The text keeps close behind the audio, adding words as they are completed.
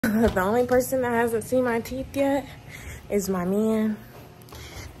The only person that hasn't seen my teeth yet is my man.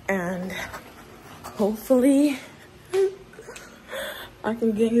 And hopefully I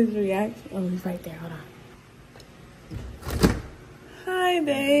can get his reaction. Oh, he's right there. Hold on. Hi,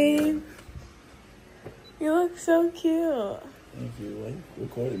 babe. You look so cute. Thank you. Why you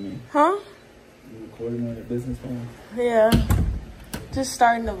recording me? Huh? You recording me on your business phone? Yeah. Just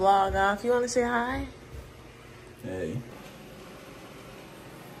starting the vlog off. You want to say hi? Hey.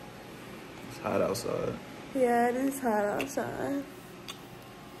 It's hot outside. Yeah, it is hot outside.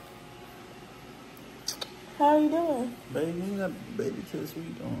 How are you doing? Baby, you got baby kiss. What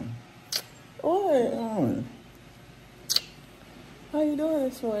you doing? What? What you doing? How you doing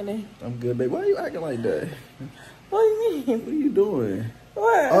this morning? I'm good, baby. Why are you acting like that? What do you mean? What are you doing?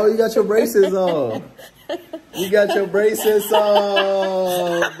 What? Oh, you got your braces on. You got your braces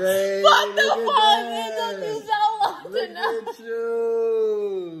on, babe. What the Look fuck? at It took me that. so long to Look know. at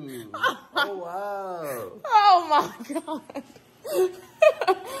you. Oh, wow. Oh my god.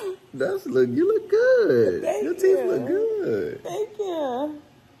 You look good. Thank Your teeth you. look good. Thank you.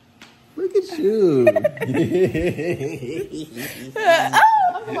 Look at you.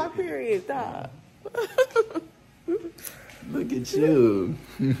 Oh, I'm my period. Stop. Look at you.